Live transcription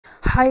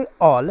Hi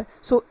all,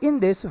 so in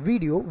this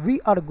video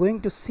we are going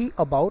to see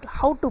about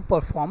how to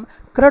perform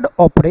CRUD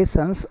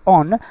operations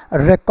on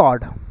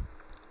record.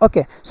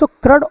 Okay, so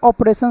CRUD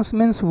operations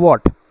means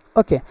what?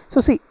 Okay, so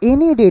see,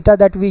 any data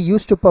that we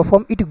use to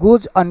perform, it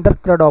goes under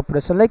CRUD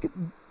operation. Like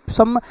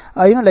some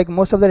like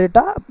most of the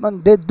data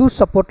they do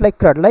support like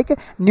CRUD, like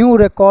new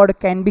record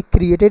can be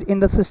created in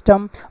the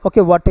system.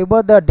 Okay,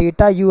 whatever the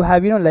data you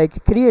have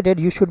like created,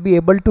 you should be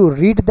able to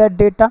read that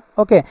data.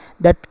 Okay,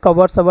 that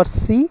covers our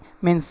C,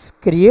 means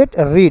create,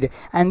 read,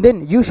 and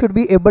then you should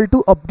be able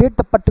to update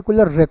the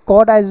particular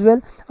record as well.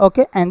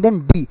 Okay, and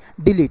then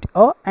delete,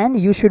 and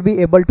you should be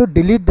able to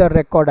delete the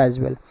record as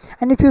well.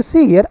 And if you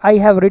see here, I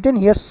have written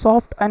here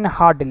soft and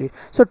hard delete.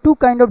 So two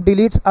kind of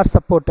deletes are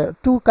supported.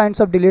 Two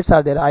kinds of deletes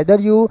are there. Either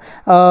you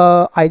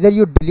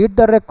delete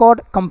the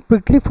record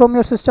completely from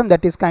your system,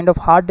 that is kind of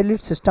hard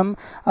delete. System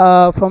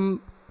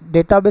from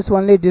database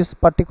only this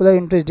particular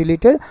entry is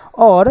deleted,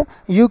 or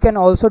you can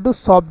also do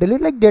soft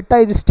delete, like data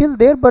is still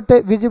there but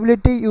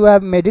visibility you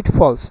have made it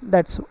false.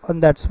 That's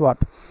what.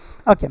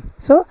 Okay,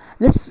 so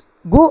let's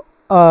go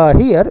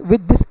here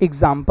with this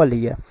example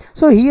here.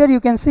 So here you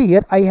can see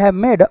here I have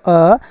made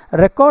a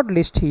record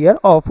list here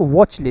of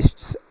watch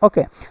lists.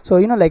 Okay, so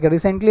like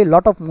recently a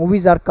lot of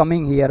movies are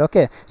coming here.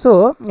 Okay,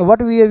 so what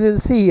we will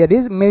see here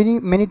is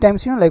many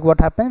times like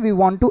what happens, we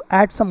want to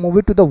add some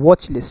movie to the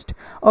watch list.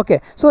 Okay,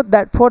 so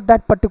that for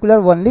that particular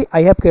only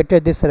I have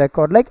created this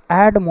record, like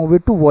add movie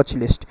to watch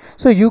list.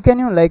 So you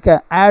can like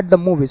add the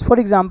movies. For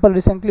example,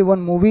 recently one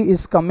movie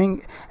is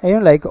coming,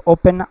 like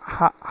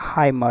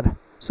Oppenheimer.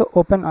 So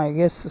I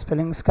guess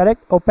spelling is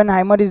correct.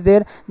 Oppenheimer is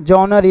there.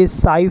 Genre is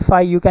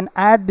sci-fi. You can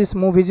add this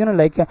movies,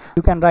 like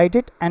you can write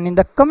it, and in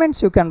the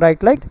comments you can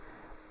write like,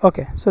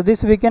 okay, so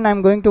this weekend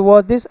I'm going to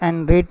watch this,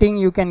 and rating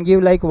you can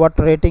give like what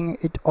rating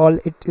it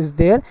is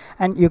there,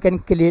 and you can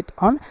click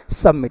on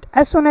submit.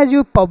 As soon as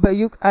you publish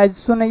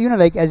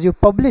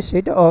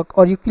it,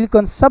 or you click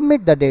on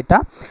submit the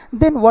data,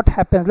 then what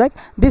happens, like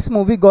this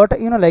movie got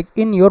like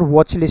in your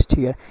watch list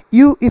here.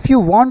 If you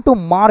want to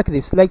mark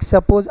this, like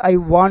suppose I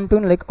want to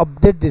like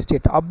update this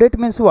data. Update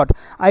means what?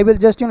 I will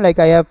just like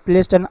I have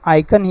placed an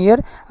icon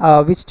here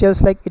which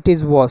tells like it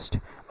is watched.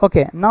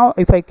 Okay, now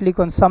if I click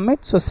on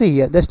submit, so see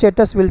here the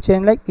status will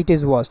change like it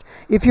is watched.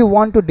 If you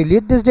want to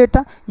delete this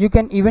data, you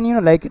can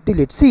even like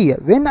delete. See here,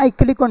 when I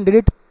click on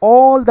delete,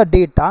 all the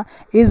data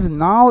is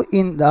now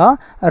in the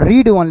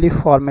read only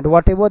format,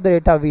 whatever the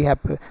data we have,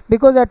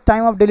 because at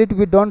time of delete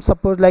we don't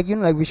suppose like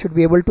like we should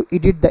be able to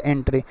edit the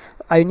entry.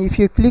 And if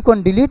you click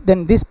on delete,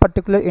 then this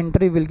particular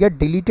entry will get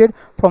deleted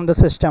from the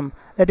system.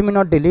 Let me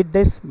not delete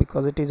this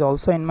because it is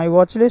also in my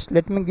watch list.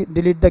 Let me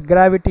delete the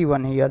gravity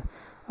one here.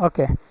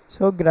 Okay,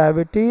 so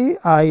gravity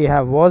I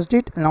have watched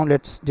it. Now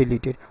let's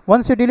delete it.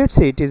 Once you delete,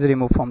 see, it is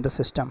removed from the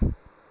system.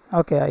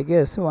 Okay, I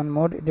guess one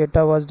more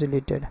data was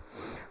deleted.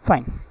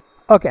 Fine.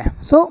 Okay,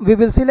 so we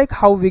will see like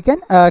how we can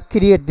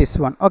create this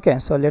one. Okay,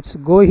 so let's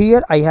go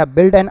here. I have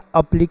built an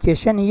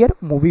application here,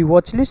 movie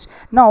watch list.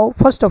 Now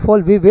first of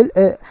all we will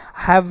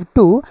have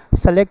to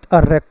select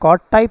a record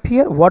type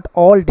here, what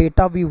all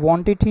data we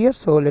want it here.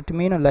 So let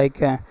me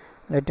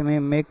let me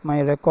make my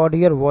record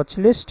here, watch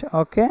list.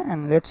 Okay,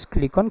 and let's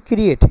click on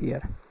create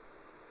here.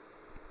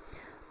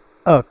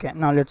 Okay,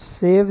 now let's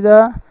save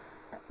the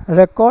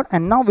record,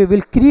 and now we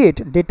will create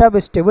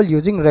database table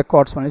using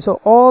records only.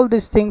 So all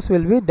these things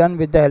will be done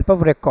with the help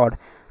of record.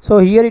 So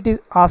here it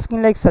is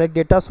asking like select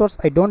data source.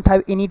 I don't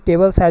have any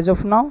tables as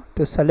of now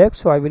to select,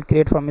 so I will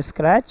create from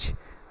scratch.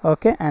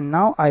 Okay, and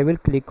now I will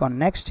click on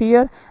next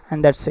here,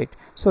 and that's it.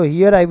 So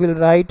here I will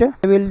write, I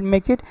will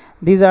make it,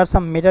 these are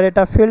some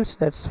metadata fields.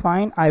 That's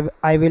fine.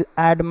 I will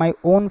add my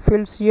own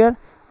fields here.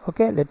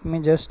 Okay, let me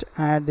just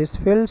add these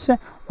fields.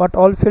 What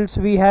all fields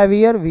we have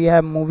here? We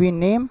have movie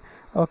name.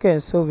 Okay,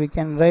 so we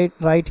can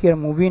write here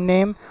movie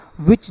name,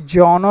 which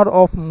genre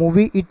of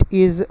movie it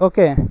is.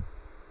 Okay,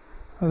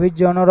 which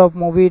genre of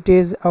movie it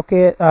is.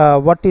 Okay,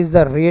 what is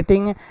the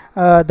rating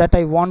that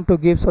I want to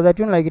give, so that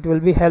like it will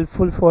be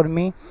helpful for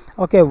me.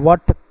 Okay, what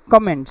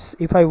comments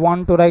if I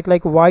want to write,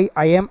 like why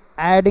I am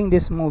adding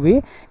this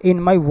movie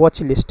in my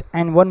watch list.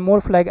 And one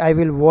more flag I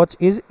will watch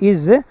is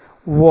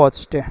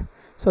watched.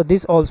 So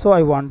this also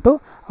I want to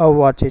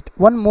watch it.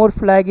 One more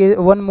flag is,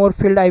 one more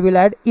field I will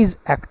add is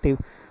active.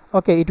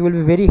 Okay, it will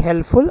be very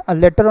helpful.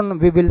 Later on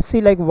we will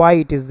see like why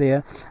it is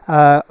there.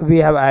 We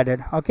have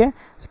added. Okay,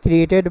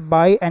 created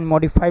by and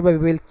modified by,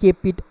 we will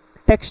keep it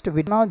text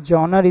with. Now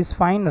genre is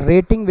fine.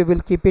 Rating we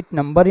will keep it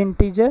number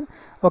integer.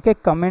 Okay,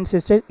 comments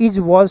is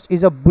watched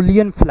is a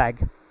boolean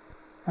flag.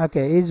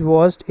 Okay, is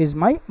watched is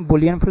my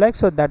boolean flag,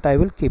 so that I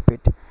will keep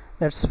it.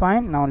 That's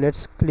fine. Now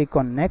let's click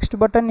on next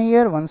button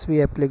here. Once we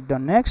have clicked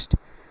on next,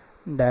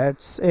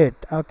 that's it.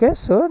 Okay,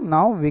 so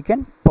now we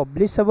can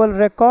publish our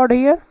record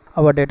here.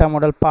 Our data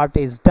model part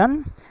is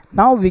done.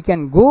 Now we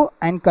can go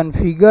and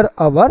configure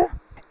our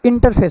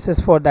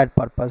interfaces for that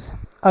purpose.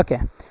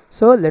 Okay,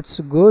 so let's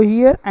go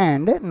here,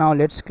 and now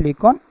let's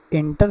click on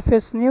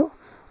interface new.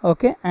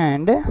 Okay,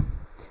 and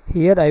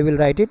here I will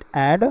write it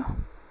add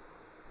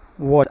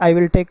what. I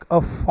will take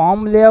a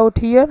form layout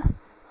here.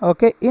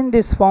 Okay, in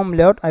this form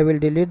layout I will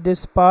delete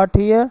this part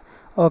here.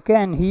 Okay,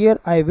 and here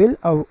I will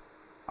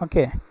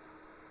okay,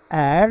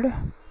 add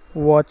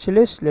watch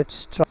list.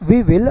 Let's try.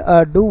 We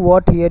will do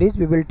what here is,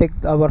 we will take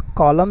our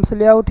columns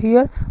layout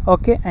here.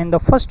 Okay, and the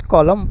first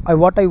column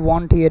what I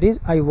want here is,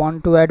 I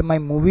want to add my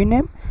movie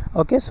name.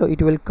 Okay, so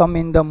it will come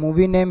in the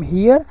movie name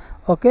here.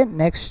 Okay,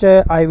 next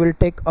I will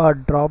take a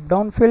drop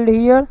down field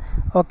here.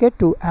 Okay,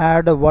 to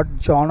add what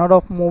genre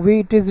of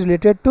movie it is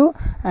related to,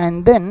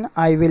 and then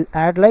I will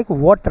add like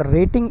what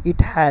rating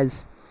it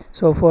has.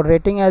 So for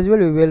rating as well,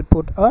 we will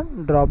put a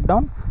drop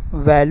down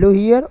value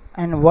here.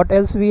 And what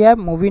else we have?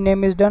 Movie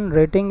name is done,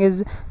 rating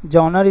is,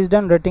 genre is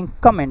done, rating,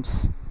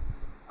 comments.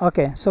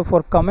 Okay, so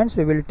for comments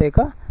we will take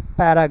a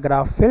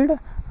paragraph field.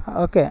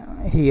 Okay,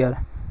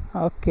 here.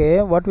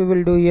 Okay, what we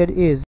will do here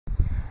is,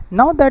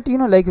 now that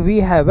like we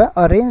have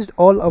arranged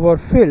all our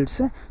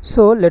fields,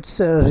 so let's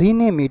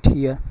rename it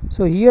here.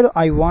 So here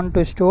I want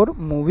to store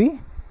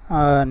movie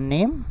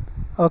name.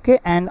 Okay,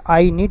 and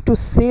I need to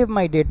save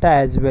my data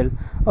as well.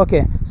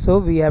 Okay, so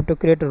we have to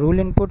create rule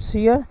inputs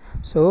here.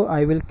 So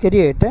I will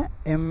create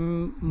a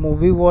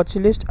movie watch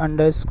list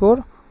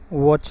underscore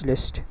watch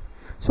list.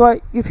 So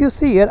if you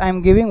see here, I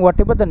am giving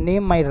whatever the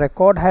name my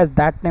record has,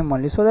 that name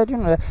only, so that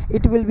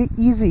it will be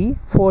easy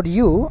for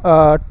you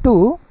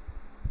to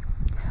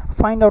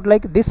find out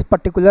like this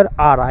particular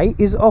RI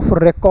is of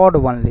record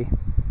only.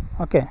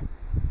 Okay,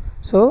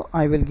 so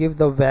I will give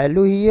the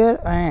value here,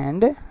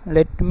 and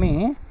let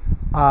me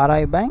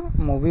RI bank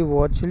movie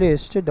watch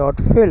list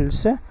dot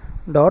fields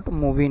dot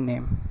movie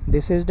name.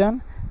 This is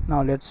done.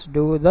 Now let's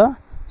do the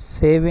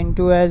save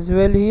into as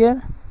well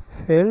here,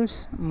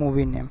 fields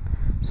movie name.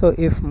 So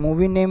if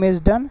movie name is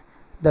done,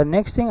 the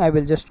next thing I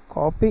will just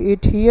copy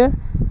it here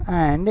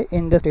and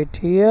in the state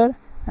here,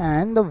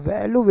 and the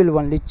value will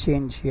only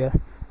change here.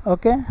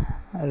 Okay,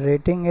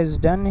 rating is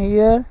done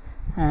here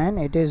and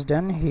it is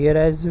done here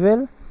as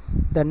well.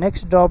 The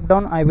next drop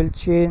down I will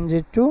change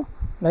it to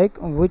like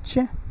which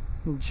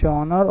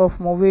genre of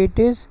movie it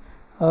is.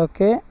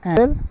 Okay,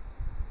 and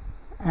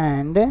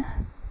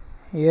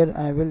here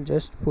I will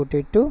just put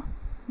it to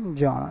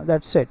genre.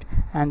 That's it.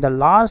 And the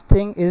last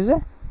thing is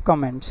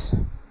comments,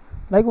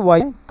 like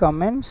why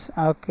comments.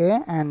 Okay,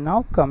 and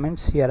now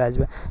comments here as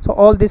well. So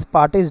all this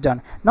part is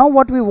done. Now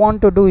what we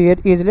want to do here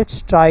is,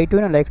 let's try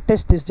to like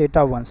test this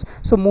data once.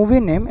 So movie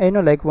name,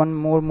 like one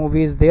more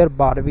movie is there,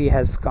 Barbie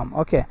has come.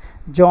 Okay,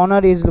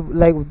 genre is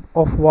like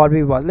of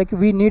Barbie was, like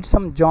we need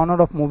some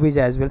genre of movies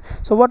as well.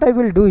 So what I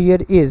will do here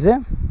is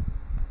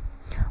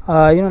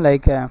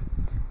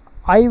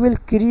I will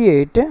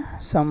create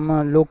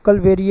some local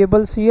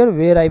variables here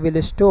where I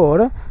will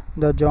store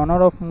the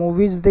genre of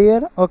movies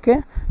there.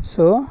 Okay,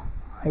 so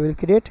I will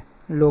create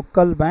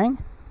local bank.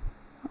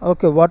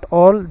 Okay, what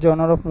all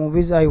genre of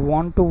movies I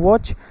want to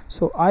watch,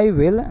 so I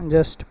will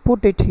just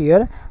put it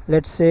here.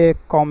 Let's say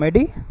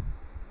comedy.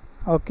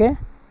 Okay,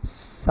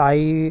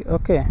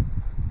 okay,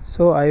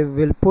 so I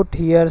will put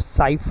here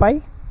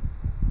sci-fi.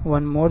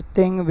 One more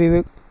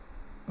thing,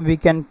 we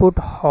can put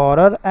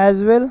horror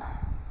as well.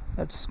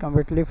 That's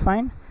completely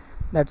fine.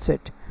 That's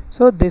it.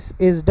 So this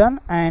is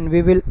done, and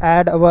we will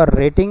add our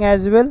rating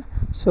as well.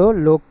 So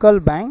local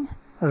bank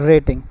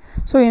rating.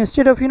 So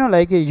instead of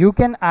like you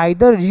can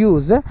either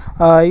use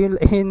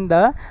in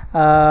the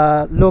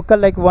local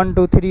like 1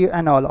 2 3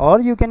 and all,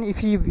 or you can,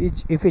 if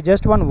you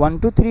just want 1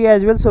 2 3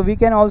 as well, so we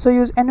can also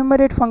use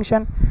enumerate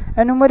function.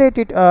 Enumerate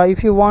it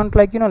if you want,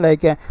 like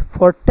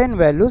for 10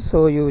 values,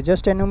 so you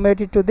just enumerate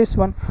it to this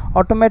one.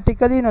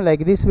 Automatically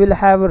like this will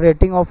have a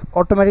rating of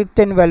automatic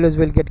 10 values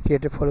will get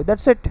created for you.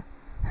 That's it.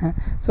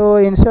 So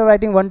instead of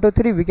writing 1 2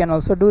 3, we can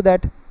also do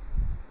that.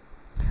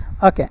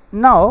 Okay,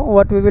 now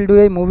what we will do,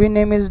 a movie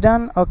name is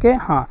done. Okay,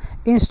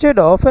 instead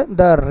of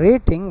the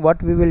rating,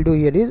 what we will do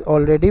here is,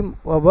 already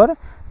our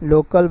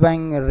local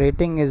bank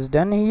rating is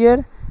done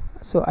here.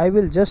 So I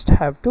will just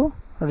have to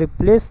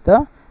replace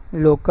the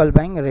local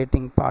bank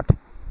rating part.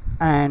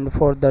 And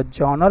for the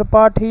genre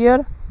part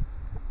here,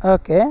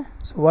 okay,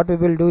 so what we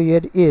will do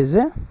here is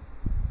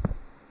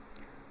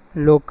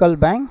local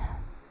bank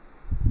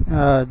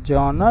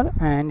genre,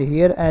 and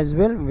here as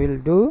well we'll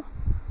do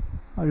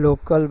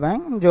local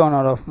bank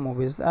genre of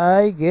movies.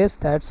 I guess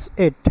that's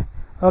it.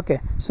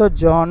 Okay, so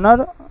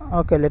genre.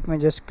 Okay, let me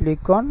just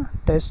click on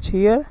test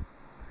here.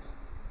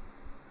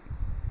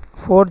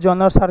 4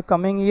 genres are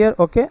coming here.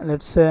 Okay,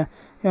 let's say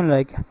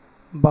like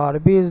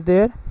Barbie is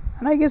there,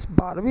 and I guess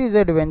Barbie is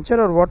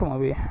adventure or what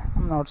movie,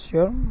 I'm not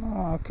sure.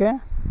 Okay,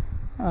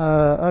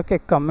 okay,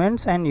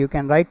 comments, and you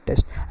can write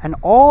test, and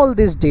all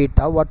this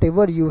data,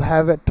 whatever you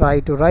have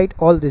tried to write,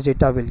 all this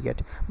data will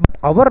get. But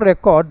our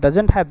record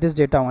doesn't have this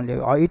data only,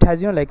 or it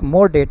has like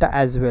more data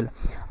as well.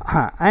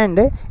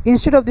 And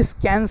instead of this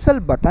cancel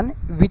button,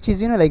 which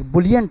is like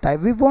boolean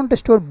type, we want to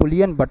store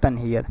boolean button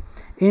here.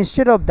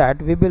 Instead of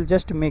that, we will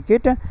just make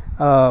it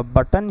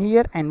button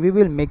here, and we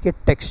will make it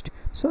text,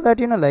 so that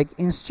like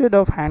instead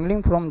of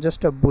handling from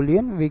just a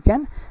boolean, we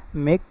can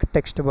make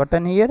text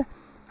button here.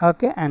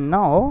 Okay, and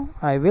now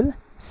I will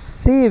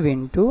save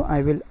into,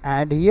 I will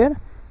add here,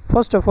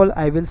 first of all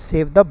I will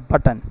save the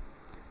button.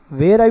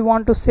 where I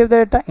want to save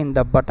the data? In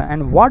the button.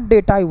 And what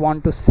data I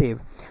want to save?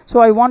 So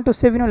I want to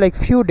save, like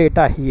few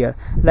data here,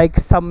 like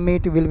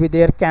submit will be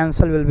there,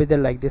 cancel will be there,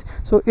 like this.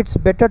 So it's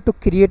better to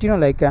create,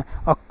 like a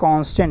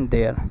constant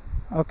there.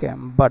 Okay,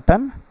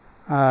 button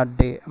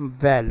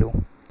value.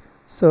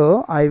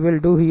 So I will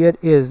do here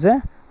is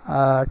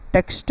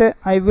text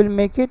I will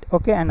make it,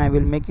 okay, and I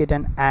will make it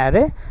an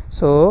array.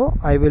 So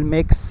I will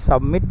make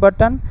submit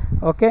button,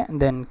 okay,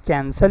 then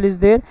cancel is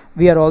there.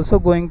 We are also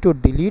going to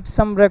delete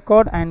some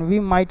record and we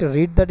might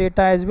read the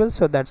data as well.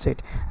 So that's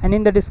it. And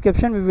in the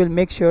description we will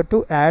make sure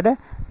to add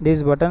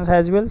these buttons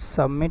as well.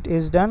 Submit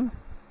is done,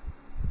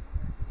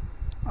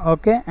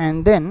 okay,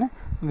 and then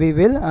we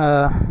will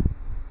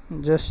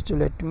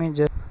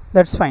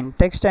that's fine.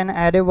 Text and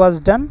array was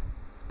done.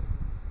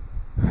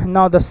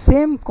 Now the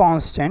same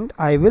constant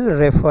I will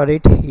refer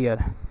it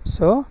here.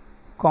 So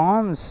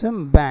cons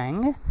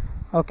bang,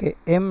 okay,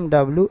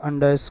 mw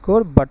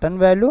underscore button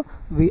value,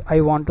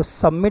 I want to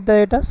submit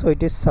the data, so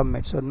it is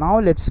submit. So now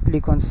let's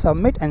click on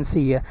submit and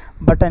see here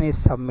button is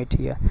submit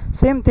here.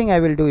 Same thing I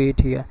will do it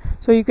here.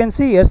 So you can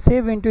see here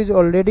save into is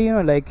already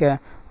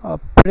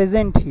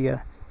present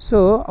here.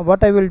 So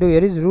what I will do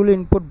here is rule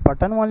input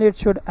button only it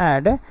should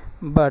add,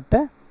 but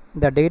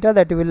the data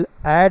that will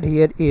add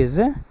here is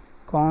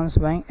cons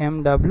bang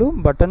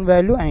mw button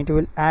value, and it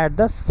will add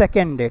the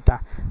second data.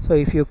 So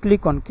if you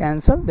click on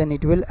cancel, then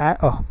it will add,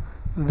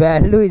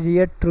 value is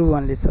here true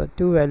only, so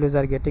two values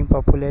are getting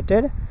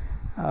populated.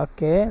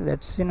 Okay,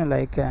 let's see,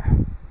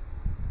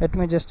 let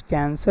me just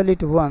cancel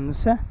it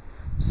once.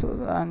 So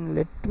and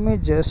let me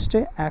just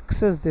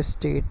access this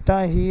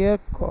data here,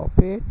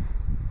 copy it.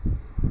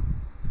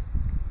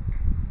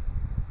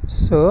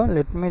 So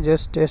let me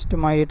just test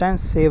my data and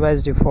save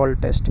as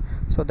default test,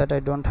 so that I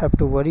don't have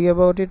to worry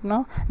about it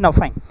now.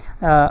 Fine.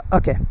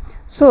 Okay,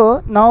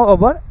 so now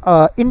our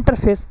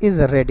interface is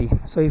ready.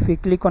 So if we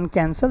click on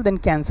cancel, then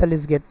cancel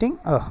is getting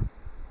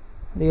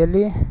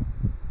really.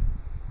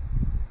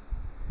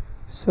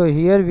 So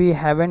here we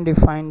haven't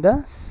defined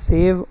the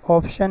save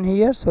option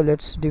here, so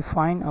let's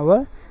define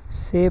our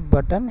save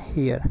button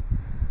here.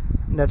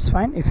 That's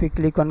fine. If we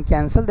click on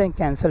cancel, then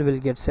cancel will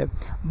get saved.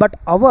 But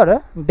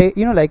our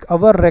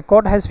our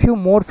record has few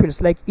more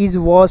fields, like is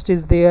watched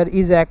is there,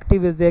 is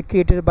active is there,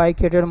 created by,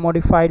 created,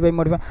 modified by,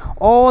 modified.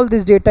 All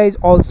this data is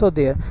also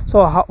there.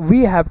 So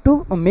we have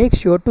to make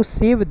sure to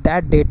save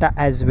that data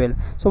as well.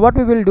 So what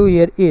we will do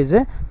here is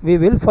we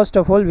will first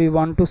of all we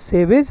want to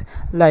save is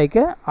like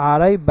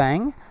ri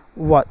bang.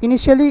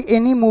 Initially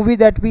any movie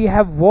that we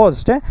have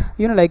watched,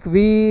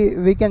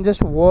 we can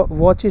just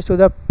watch it to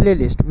the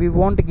playlist. We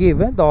won't give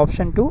the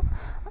option to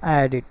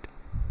add it.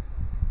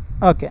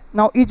 Okay,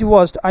 now each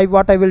watched,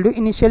 what I will do,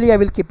 initially I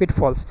will keep it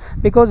false,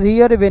 because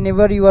here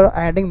whenever you are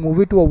adding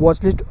movie to a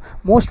watch list,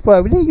 most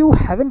probably you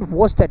haven't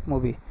watched that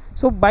movie.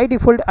 So by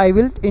default I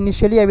will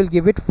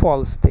give it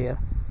false there.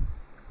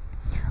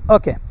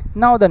 Okay,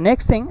 now the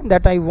next thing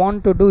that I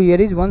want to do here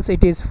is, once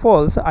it is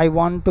false, I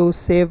want to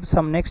save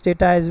some next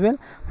data as well.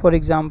 For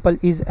example,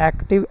 is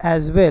active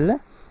as well.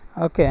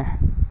 Okay,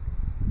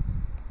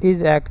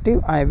 is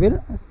active, I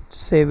will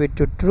save it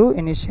to true.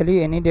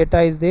 Initially any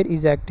data is there,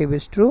 is active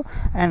is true,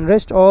 and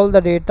rest all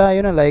the data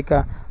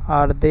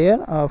are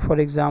there. For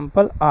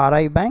example,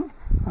 ri bang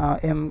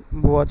m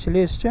watch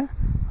list,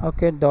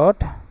 okay,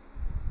 dot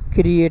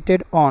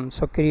created on.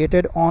 So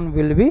created on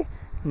will be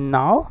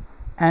now.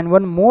 And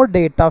one more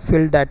data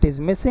field that is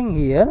missing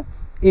here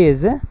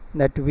is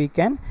that we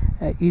can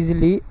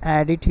easily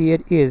add it here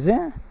is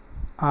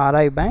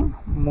ri bang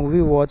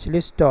movie watch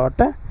list dot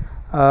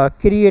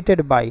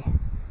created by.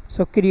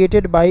 So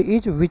created by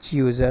is which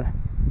user?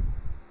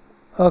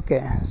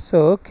 Okay,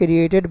 so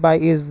created by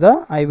is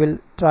the, I will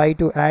try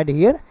to add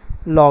here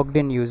logged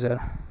in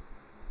user,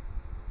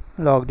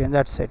 logged in,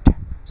 that's it.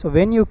 So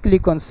when you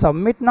click on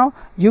submit, now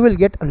you will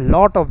get a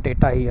lot of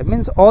data here,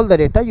 means all the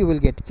data you will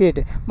get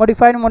created.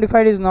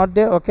 Modified is not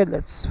there. Okay,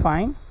 that's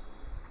fine.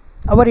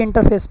 Our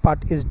interface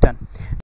part is done.